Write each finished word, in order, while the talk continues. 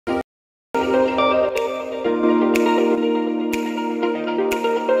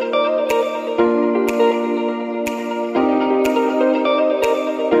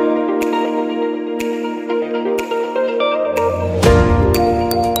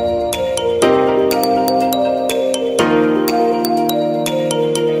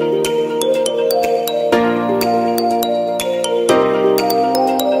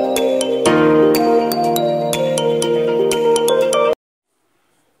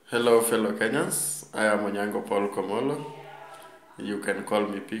Hello fellow Kenyans, I am Onyango Paul Komolo. You can call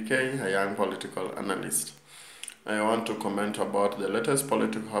me PK, a young political analyst. I want to comment about the latest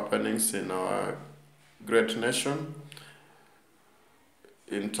political happenings in our great nation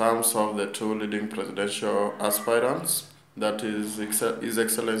in terms of the two leading presidential aspirants, that is His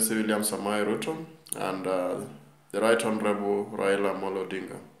Excellency William Samoei Ruto and the Right Honorable Raila Amolo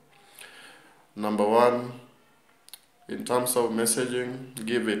Odinga. Number one, in terms of messaging,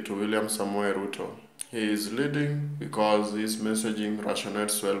 give it to William Samoei Ruto. He is leading because his messaging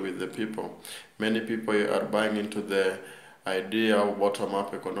resonates well with the people. Many people are buying into the idea of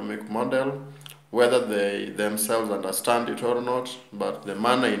bottom-up economic model, whether they themselves understand it or not, but the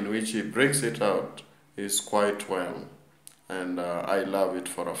manner in which he brings it out is quite well, and I love it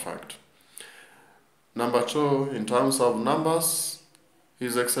for a fact. Number two, in terms of numbers,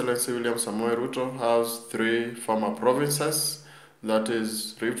 His Excellency William Samoei Ruto has 3 former provinces, that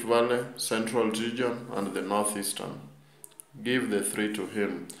is Rift Valley, Central Region, and the Northeastern. Give the 3 to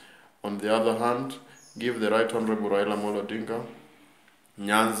him. On the other hand, give the Right Honorable Raila Amolo Odinga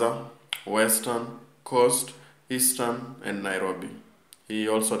Nyanza, Western, Coast, Eastern, and Nairobi. He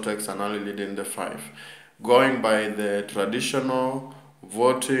also takes an early lead in the 5. Going by the traditional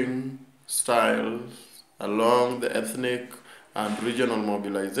voting styles along the ethnic and regional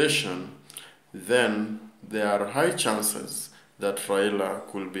mobilization, then there are high chances that Raila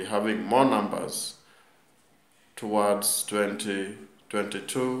could be having more numbers towards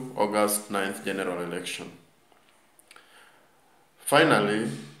 2022 August 9th general election. Finally,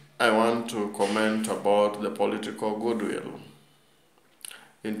 I want to comment about the political goodwill.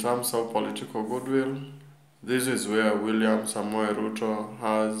 In terms of political goodwill, this is where William Samoei Ruto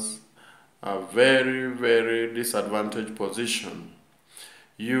has a very, very disadvantaged position.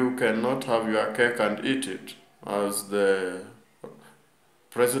 You cannot have your cake and eat it, as the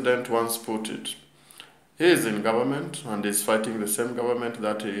president once put it. He is in government and is fighting the same government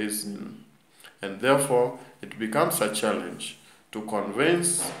that he is in. And therefore, it becomes a challenge to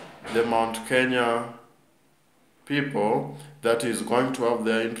convince the Mount Kenya people that is going to have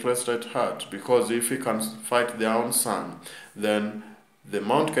their interest at heart, because if he can fight their own son, then the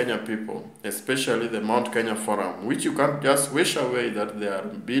Mount Kenya people, especially the Mount Kenya Forum, which you can't just wish away, that they are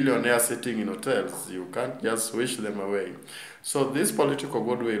billionaires sitting in hotels. You can't just wish them away. So this political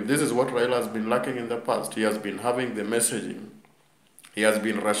goodwill, this is what Raila has been lacking in the past. He has been having the messaging. He has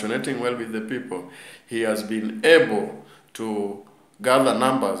been rationating well with the people. He has been able to gather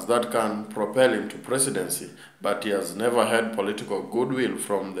numbers that can propel him to presidency, but he has never had political goodwill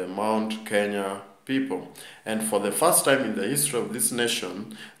from the Mount Kenya people. And for the first time in the history of this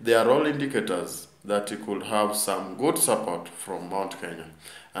nation, they are all indicators that he could have some good support from Mount Kenya.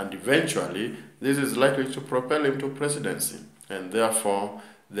 And eventually, this is likely to propel him to presidency. And therefore,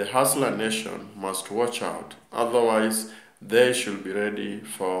 the hustler nation must watch out. Otherwise, they should be ready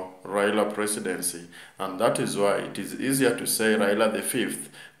for Raila presidency. And that is why it is easier to say Raila the 5th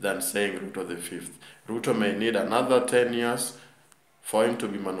than saying Ruto the 5th. Ruto may need another 10 years for him to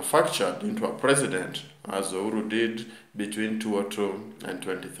be manufactured into a president, as Uhuru did between 2002 and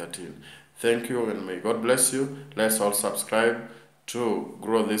 2013. Thank you, and may God bless you. Let's all subscribe to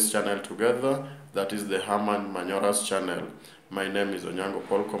grow this channel together. That is the Herman Manyora's channel. My name is Onyango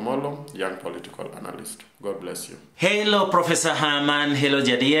Paul Komolo, young political analyst. God bless you. Hello, Professor Herman. Hello,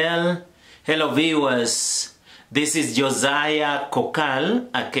 Jadiel. Hello, viewers. This is Josiah Kokal,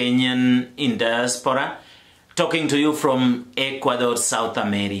 a Kenyan in diaspora, talking to you from Ecuador, South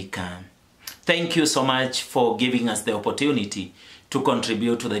America. Thank you so much for giving us the opportunity to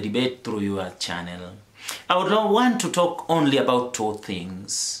contribute to the debate through your channel. I would want to talk only about 2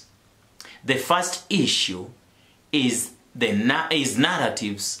 things. The first issue is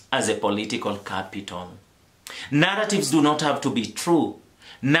narratives as a political capital. Narratives do not have to be true.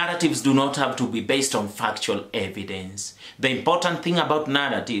 Narratives do not have to be based on factual evidence. The important thing about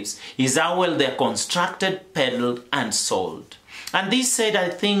narratives is how well they're constructed, peddled, and sold. And this said, I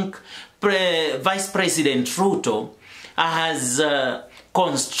think Vice President Ruto has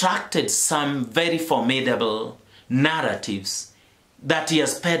constructed some very formidable narratives that he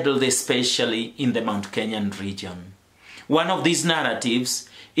has peddled, especially in the Mount Kenyan region. One of these narratives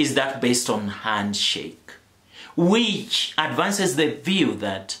is that based on handshake, which advances the view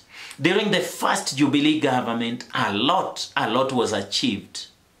that during the first Jubilee government, a lot was achieved.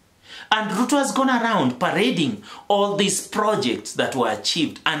 And Ruto has gone around parading all these projects that were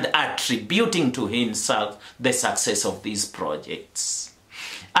achieved and attributing to himself the success of these projects.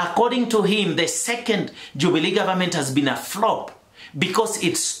 According to him, the second Jubilee government has been a flop because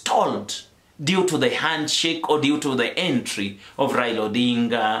it stalled due to the handshake or due to the entry of Raila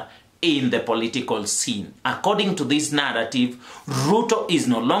Odinga in the political scene. According to this narrative, Ruto is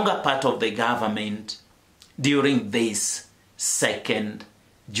no longer part of the government during this second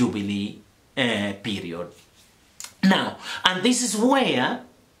Jubilee period. Now, and this is where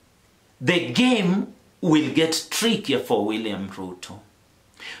the game will get trickier for William Ruto.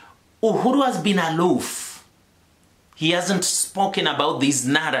 Uhuru has been aloof. He hasn't spoken about these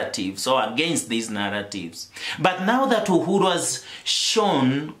narratives or against these narratives. But now that Uhuru has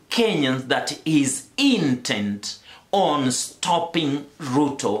shown Kenyans that his intent on stopping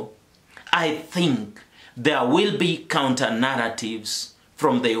Ruto, I think there will be counter-narratives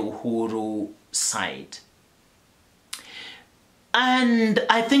from the Uhuru side. And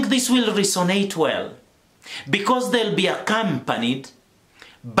I think this will resonate well because they'll be accompanied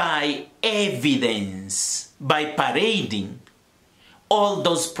by evidence, by parading all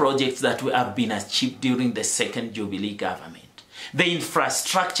those projects that have been achieved during the second Jubilee government. The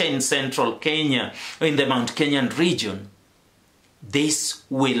infrastructure in central Kenya, in the Mount Kenyan region, this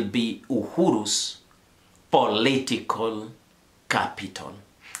will be Uhuru's political capital.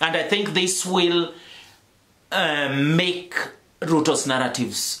 And I think this will make Ruto's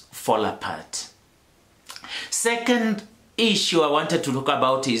narratives fall apart. Second issue I wanted to talk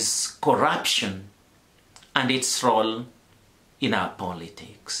about is corruption and its role in our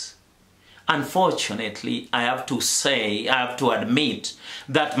politics. Unfortunately, I have to admit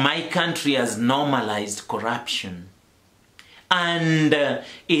that my country has normalized corruption. And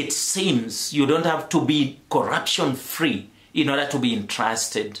it seems you don't have to be corruption-free in order to be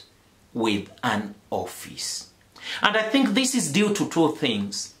entrusted with an office. And I think this is due to two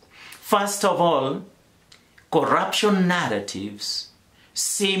things. First of all, corruption narratives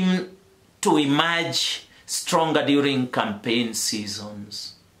seem to emerge stronger during campaign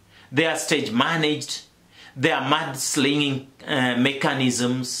seasons. They are stage managed, they are mudslinging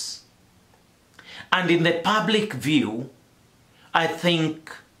mechanisms. And in the public view, I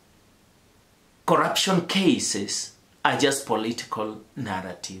think corruption cases are just political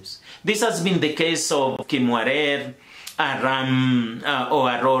narratives. This has been the case of Kimwarer,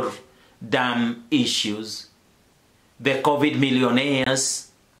 Aror Dam issues, the COVID millionaires.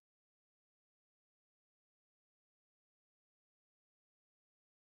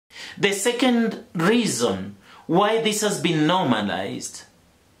 The second reason why this has been normalized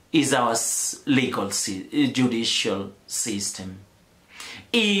is our judicial system.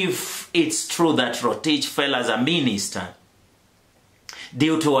 If it's true that Rotich fell as a minister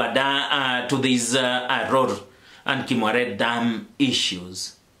due to these Aror and Kimwarer Dam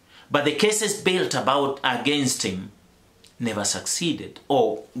issues, but the cases built against him never succeeded,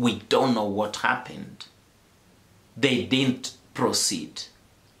 or we don't know what happened. They didn't proceed.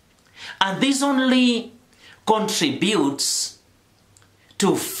 And this only contributes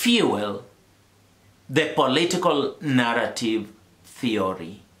to fuel the political narrative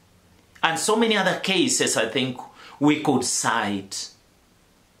theory. And so many other cases I think we could cite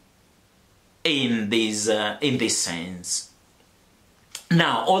in this sense.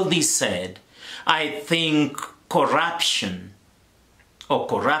 Now, all this said, I think corruption or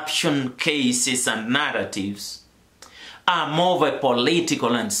corruption cases and narratives are more of a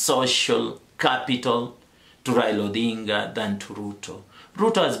political and social capital to Raila Odinga than to Ruto.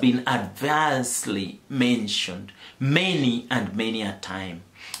 Ruto has been adversely mentioned many and many a time.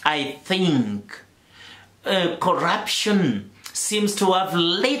 I think corruption seems to have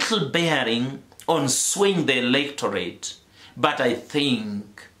little bearing on swaying the electorate, but I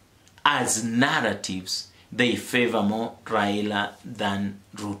think as narratives they favor more Raila than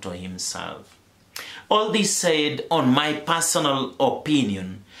Ruto himself. All this said, on my personal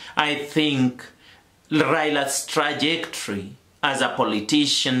opinion, I think Raila's trajectory as a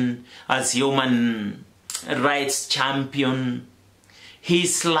politician, as human rights champion,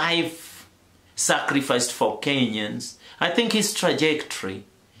 his life sacrificed for Kenyans, I think his trajectory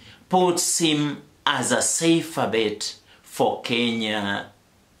puts him as a safer bet for Kenya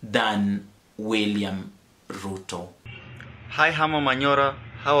than William Ruto. Hi Herman Manyora,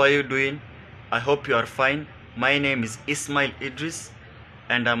 how are you doing? I hope you are fine. My name is Ismail Idris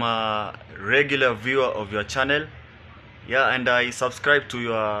and I'm a regular viewer of your channel. Yeah, and I subscribe to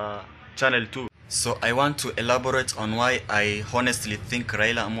your channel too. So I want to elaborate on why I honestly think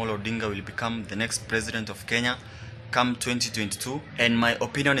Raila Amolo Odinga will become the next president of Kenya come 2022, and my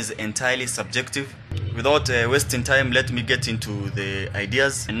opinion is entirely subjective. Without wasting time, let me get into the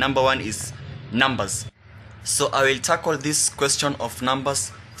ideas. And number one is numbers. So I will tackle this question of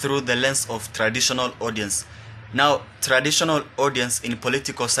numbers through the lens of traditional audience. Now, traditional audience in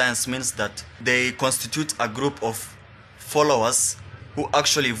political science means that they constitute a group of followers who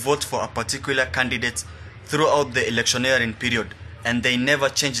actually vote for a particular candidate throughout the electioneering period, and they never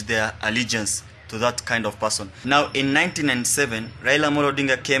change their allegiance to that kind of person. Now, in 1997, Raila Amolo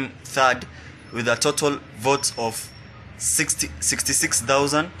Odinga came third with a total vote of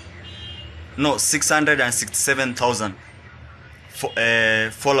 667,000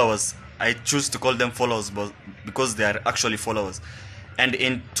 followers. I choose to call them followers because they are actually followers. And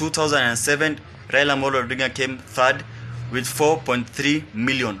in 2007, Raila Amolo Odinga came third with 4.3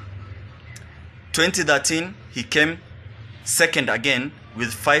 million. 2013, he came second again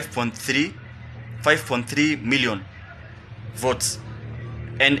with 5.3 million votes.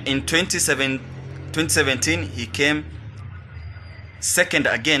 And in 2017, he came second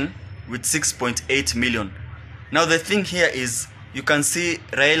again with 6.8 million. Now the thing here is, you can see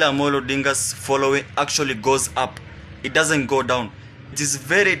Raila Amolo Odinga's following actually goes up. It doesn't go down. It is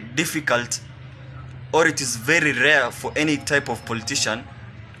very difficult, or it is very rare for any type of politician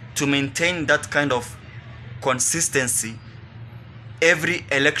to maintain that kind of consistency every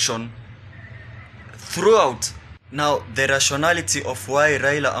election throughout. Now, the rationality of why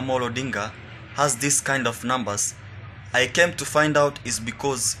Raila Amolo Odinga has this kind of numbers, I came to find out, is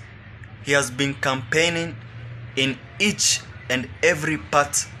because he has been campaigning in each and every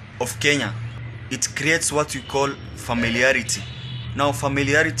part of Kenya. It creates what we call familiarity. Now,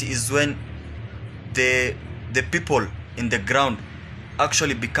 familiarity is when the people in the ground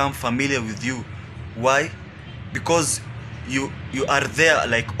actually become familiar with you. Why? Because you are there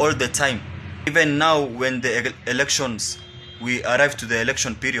like all the time. Even now, when the elections, we arrive to the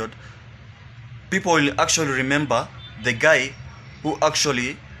election period, people will actually remember the guy who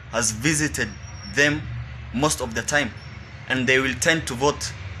actually has visited them most of the time, and they will tend to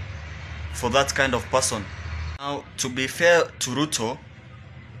vote for that kind of person. Now, to be fair to Ruto,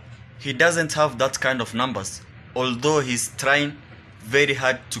 he doesn't have that kind of numbers, although he's trying very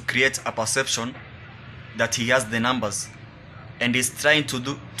hard to create a perception that he has the numbers, and he's trying to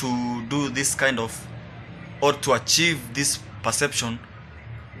do this kind of, or to achieve this perception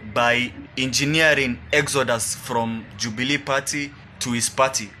by engineering exodus from Jubilee Party to his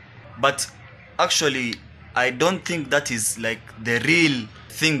party. But actually, I don't think that is like the real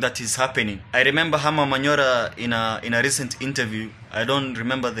thing that is happening. I remember Herman Manyora in a recent interview, I don't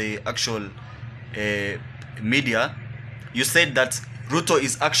remember the actual media, you said that Ruto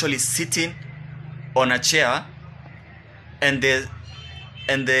is actually sitting on a chair, and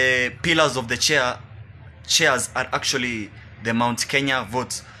the pillars of the chairs are actually the Mount Kenya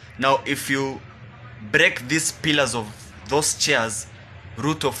votes. Now, if you break these pillars of those chairs,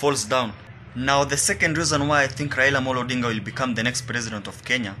 Ruto falls down. Now, the second reason why I think Raila Amolo Odinga will become the next president of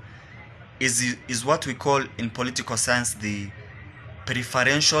Kenya is what we call in political science the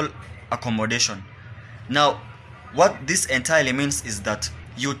preferential accommodation. Now, what this entirely means is that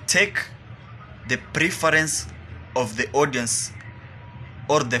you take the preference of the audience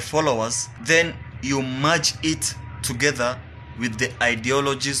or the followers, then you merge it together with the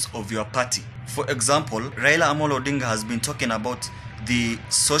ideologies of your party. For example, Raila Amolo Odinga has been talking about the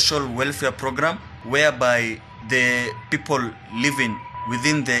social welfare program, whereby the people living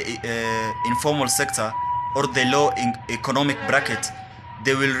within the informal sector or the low economic bracket,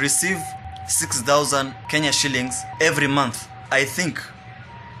 they will receive 6,000 Kenya shillings every month. I think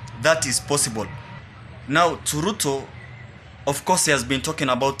that is possible. Now, to Ruto, of course, he has been talking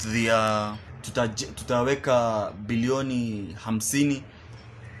about the tutaweka bilioni 50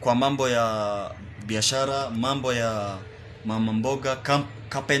 kwa mambo ya biashara, mambo ya mama mboga,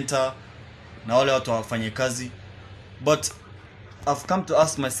 carpenter na wale watu wafanye kazi. But I've come to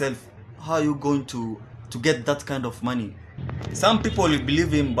ask myself, how are you going to get that kind of money? Some people will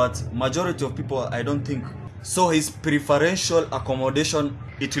believe him, but majority of people, I don't think. So his preferential accommodation,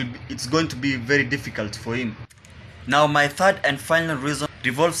 it's going to be very difficult for him. Now, my third and final reason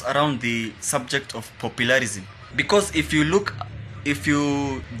revolves around the subject of popularism. Because if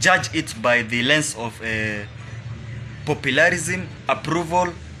you judge it by the lens of popularism,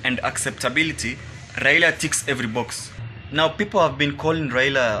 approval, and acceptability, Raila ticks every box. Now, people have been calling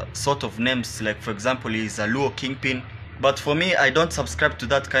Raila sort of names, like for example, he's a Luo kingpin. But for me, I don't subscribe to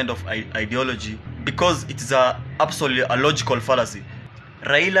that kind of ideology, because it is absolutely a logical fallacy.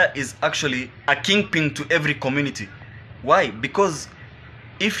 Raila is actually a kingpin to every community. Why? Because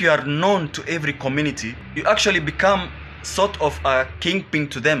if you are known to every community, you actually become sort of a kingpin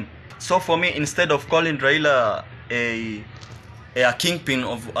to them. So for me, instead of calling Raila a kingpin,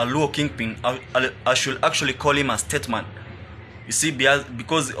 of a Luo kingpin, I should actually call him a statesman. You see,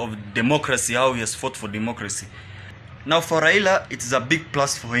 because of democracy, how he has fought for democracy. Now for Raila, it is a big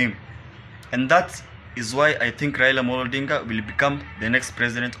plus for him. And that is why I think Raila Amolo Odinga will become the next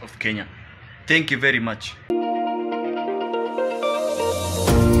president of Kenya. Thank you very much.